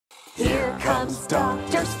Here comes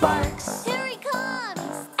Dr. Sparks. Here he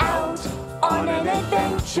comes! Out on an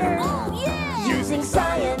adventure. Oh, yeah! Using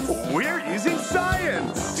science We're using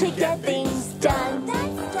science to get things done.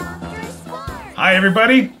 That's Dr. Sparks! Hi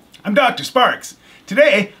everybody, I'm Dr. Sparks.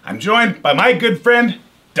 Today, I'm joined by my good friend,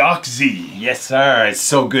 Doc Z. Yes, sir. It's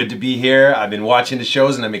so good to be here. I've been watching the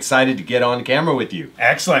shows and I'm excited to get on camera with you.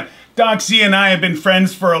 Excellent. Doc Z and I have been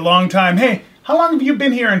friends for a long time. Hey, how long have you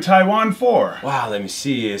been here in Taiwan for? Wow, let me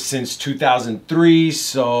see. Since 2003,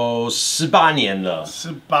 so 18年了。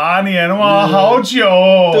18年，哇，好久。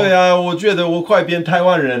对啊，我觉得我快变台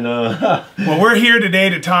湾人了。 Well, we're here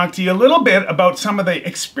today to talk to you a little bit about some of the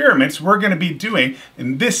experiments we're going to be doing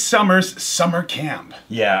in this summer's summer camp.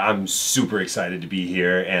 Yeah, I'm super excited to be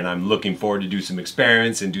here and I'm looking forward to do some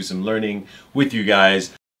experiments and do some learning with you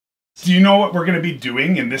guys. Do you know what we're going to be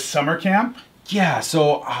doing in this summer camp? Yeah,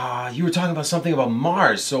 so you were talking about something about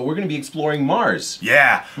Mars, so we're going to be exploring Mars.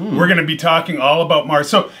 Yeah, we're going to be talking all about Mars.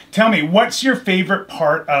 So tell me, what's your favorite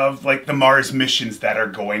part of like the Mars missions that are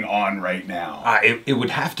going on right now? It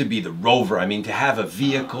would have to be the rover. I mean, to have a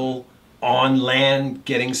vehicle on land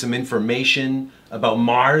getting some information about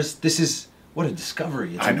Mars, this is, what a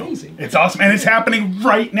discovery. It's amazing. It's awesome. And it's happening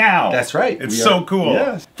right now. That's right. It's so cool.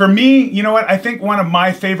 Yes. For me, you know what? I think one of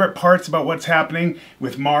my favorite parts about what's happening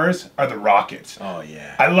with Mars are the rockets. Oh,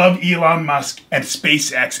 yeah. I love Elon Musk and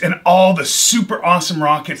SpaceX and all the super awesome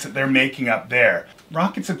rockets that they're making up there.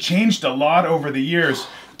 Rockets have changed a lot over the years.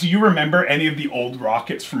 Do you remember any of the old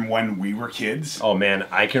rockets from when we were kids? Oh, man,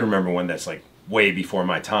 I can remember one that's like way before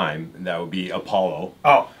my time. And that would be Apollo.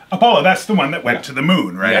 Oh, Apollo, that's the one that went to the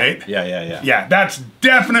moon, right? Yeah. Yeah, that's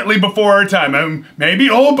definitely before our time. I'm maybe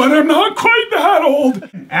old, but I'm not quite that old.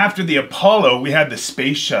 After the Apollo, we had the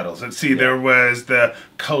space shuttles. Let's see, there was the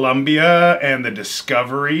Columbia and the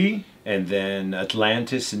Discovery. And then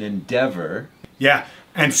Atlantis and Endeavour. Yeah,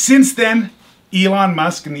 and since then, Elon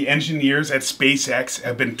Musk and the engineers at SpaceX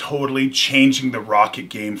have been totally changing the rocket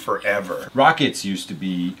game forever. Rockets used to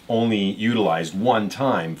be only utilized one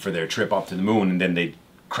time for their trip up to the moon, and then they'd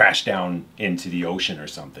crash down into the ocean or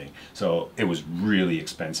something. So it was really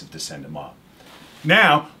expensive to send them up.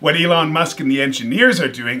 Now, what Elon Musk and the engineers are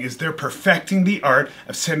doing is they're perfecting the art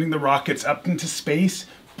of sending the rockets up into space,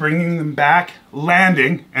 bringing them back,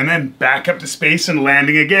 landing, and then back up to space and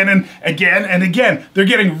landing again and again and again. They're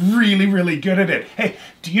getting really, really good at it. Hey,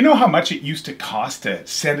 do you know how much it used to cost to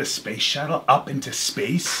send a space shuttle up into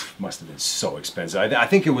space? Must have been so expensive. I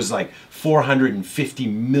think it was like 450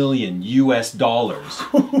 million US dollars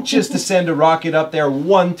just to send a rocket up there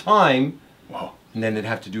one time. Whoa. And then they'd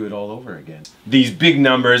have to do it all over again. These big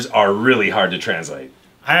numbers are really hard to translate.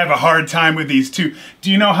 I have a hard time with these too.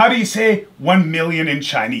 Do you know, how do you say 1 million in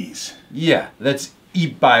Chinese? Yeah, that's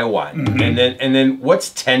 100,000. And then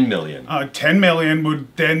what's 10 million? 10 million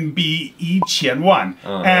would then be 1,000,000.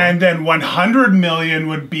 And then 100 million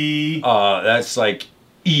would be... that's like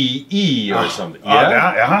EE or something.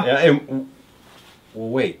 Yeah. And, well,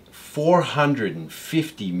 wait,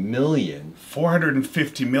 450 million?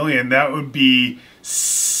 450 million, that would be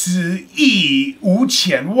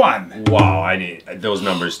 10,500,000,000. Wow, those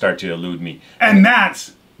numbers start to elude me. And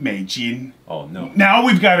that's Meijin. Oh, no. Now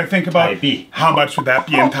we've got to think about Taipei. how much would that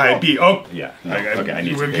be in Taipei. Oh, Yeah. okay, I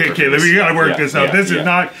need some paper okay, for this. we gotta work Yeah, this out. yeah, This yeah. is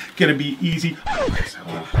not gonna be easy.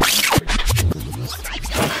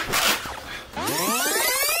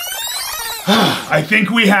 I think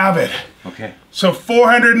we have it. Okay. So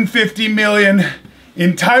 450 million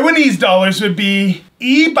in Taiwanese dollars would be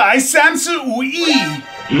 135亿.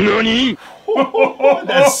 Nani?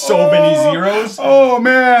 That's so many zeros. Oh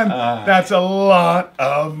man, that's a lot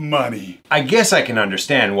of money. I guess I can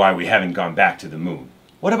understand why we haven't gone back to the moon.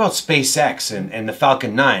 What about SpaceX and the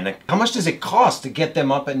Falcon 9? Like, how much does it cost to get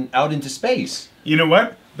them up and out into space? You know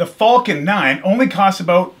what? The Falcon 9 only costs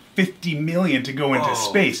about 50 million to go into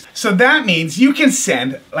space. So that means you can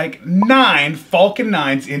send like 9 Falcon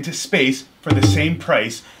 9s into space for the same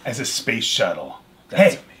price as a space shuttle.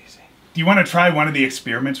 That's amazing. Do you want to try one of the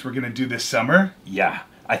experiments we're going to do this summer? Yeah,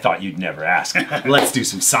 I thought you'd never ask. Let's do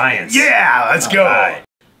some science. Yeah, let's go. All right.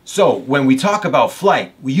 So, when we talk about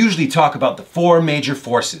flight, we usually talk about the 4 major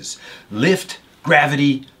forces: lift,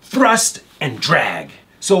 gravity, thrust, and drag.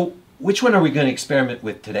 So, which one are we going to experiment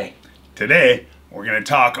with today? Today, we're going to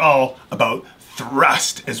talk all about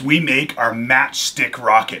thrust as we make our Matchstick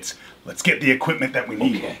rockets. Let's get the equipment that we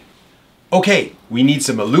need. Okay, we need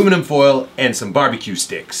some aluminum foil and some barbecue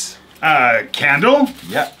sticks. Candle,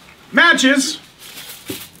 Yep. matches,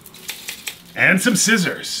 and some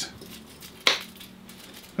scissors.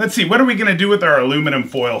 Let's see, what are we going to do with our aluminum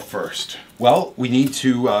foil first? Well, we need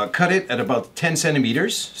to cut it at about 10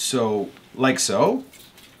 centimeters, so like so.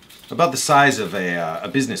 About the size of a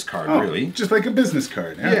business card, Oh, really. just like a business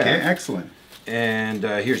card. Okay, Yeah. excellent. And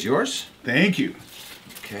here's yours. Thank you.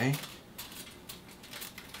 Okay.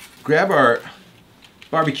 Grab our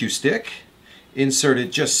barbecue stick, insert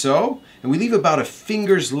it just so, and we leave about a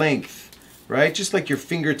finger's length, right? Just like your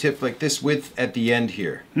fingertip, like this width at the end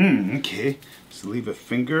here. Okay. Just leave a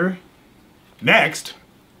finger. Next,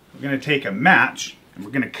 we're going to take a match and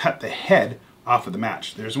we're going to cut the head off of the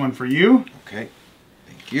match. There's one for you. Okay.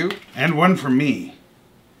 Thank you. And one for me.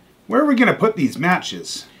 Where are we going to put these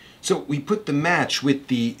matches? So we put the match with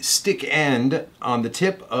the stick end on the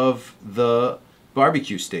tip of the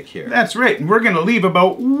barbecue stick here. That's right. And we're going to leave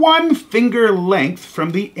about 1 finger length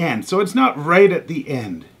from the end. So it's not right at the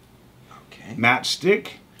end. Okay. Matchstick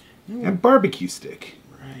and barbecue stick.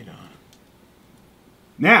 Right on.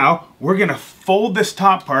 Now, we're going to fold this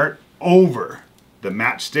top part over the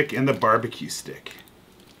matchstick and the barbecue stick.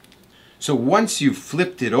 So once you've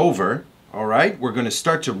flipped it over, all right, we're going to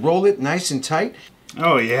start to roll it nice and tight.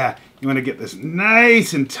 Oh yeah, you want to get this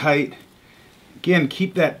nice and tight. Again,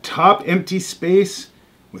 keep that top empty space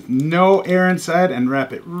with no air inside and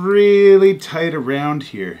wrap it really tight around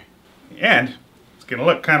here. And it's going to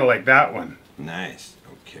look kind of like that one. Nice.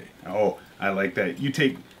 Okay. Oh, I like that. You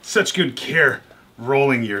take such good care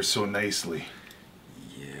rolling yours so nicely.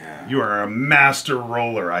 Yeah. You are a master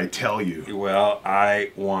roller, I tell you. Well,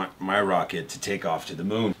 I want my rocket to take off to the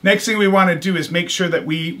moon. Next thing we want to do is make sure that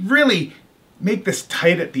we really make this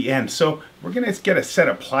tight at the end. So we're going to get a set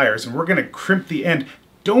of pliers and we're going to crimp the end.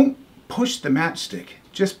 Don't push the matchstick.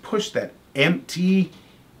 Just push that empty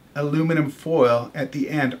aluminum foil at the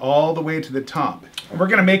end all the way to the top. And we're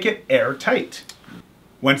going to make it airtight.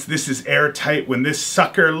 Once this is airtight, when this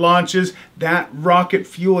sucker launches, that rocket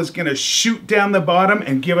fuel is going to shoot down the bottom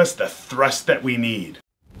and give us the thrust that we need.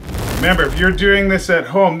 Remember, if you're doing this at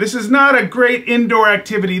home, this is not a great indoor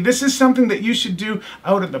activity. This is something that you should do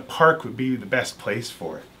out at the park would be the best place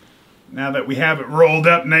for it. Now that we have it rolled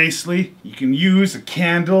up nicely, you can use a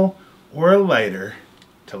candle or a lighter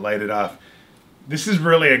to light it off. This is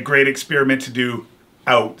really a great experiment to do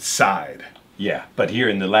outside. Yeah, but here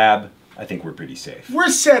in the lab, I think we're pretty safe. We're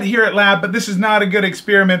set here at lab, but this is not a good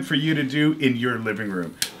experiment for you to do in your living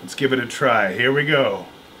room. Let's give it a try. Here we go.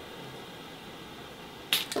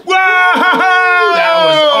 Whoa! That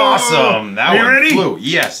was awesome. That Are you one ready? flew.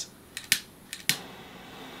 Yes.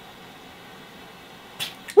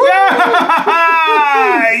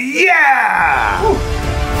 Yeah!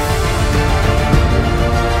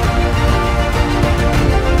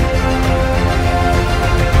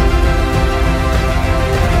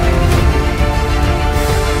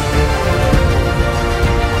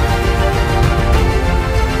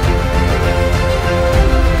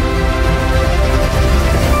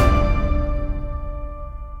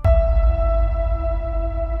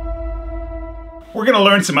 We're going to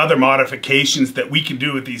learn some other modifications that we can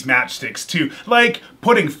do with these matchsticks too, like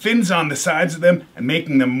putting fins on the sides of them and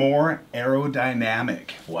making them more aerodynamic.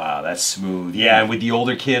 Wow, that's smooth. Yeah, and with the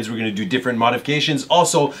older kids, we're going to do different modifications.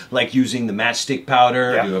 Also, like using the matchstick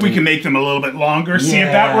powder. Yeah, we can make them a little bit longer, see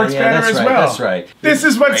if that works better that's as right, well. That's right. This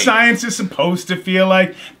is what Great. science is supposed to feel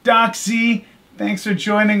like. Doc Z, thanks for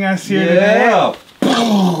joining us here Yeah.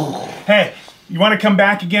 today. Hey, you want to come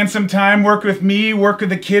back again sometime, work with me, work with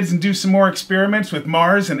the kids, and do some more experiments with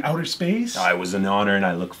Mars and outer space? It was an honor, and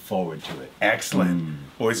I look forward to it.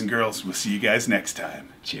 Excellent. Boys and girls, we'll see you guys next time.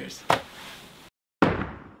 Cheers.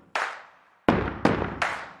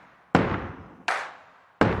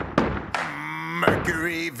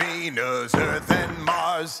 Mercury, Venus, Earth, and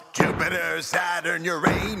Mars, Jupiter, Saturn,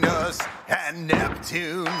 Uranus, and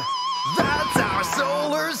Neptune. That's our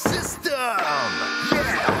solar system.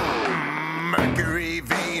 Yeah. Mercury,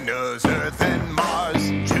 Venus, Earth, and Mars,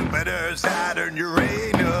 Jupiter, Saturn,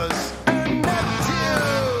 Uranus, and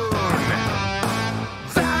Neptune.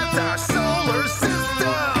 That's our solar system.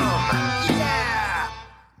 Yeah.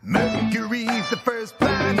 Mercury's the first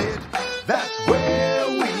planet. That's where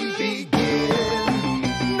we begin.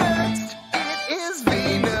 Next, it is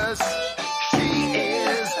Venus. She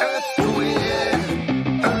is Earth's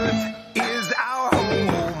twin. Earth is our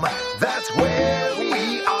home. That's where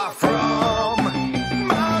we are from.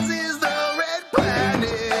 Mars is the red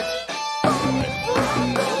planet.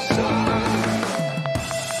 From the sun.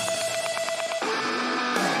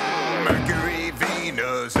 Mercury,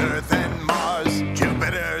 Venus, Earth, and Mars,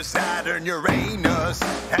 Jupiter, Saturn, Uranus,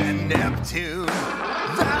 and Neptune.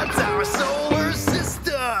 That's our solar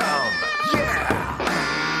system.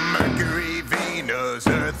 Yeah. Mercury, Venus,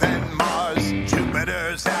 Earth, and Mars,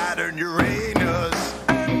 Jupiter, Saturn, Uranus,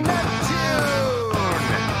 and Neptune.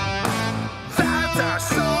 That's our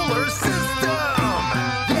solar system.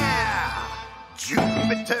 Yeah.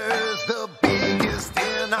 Jupiter's the biggest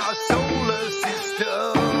in our solar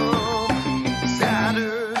system.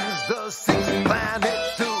 Saturn's the sixth planet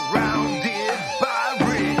surrounded by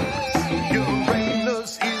rings.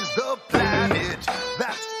 Uranus is the planet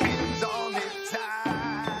that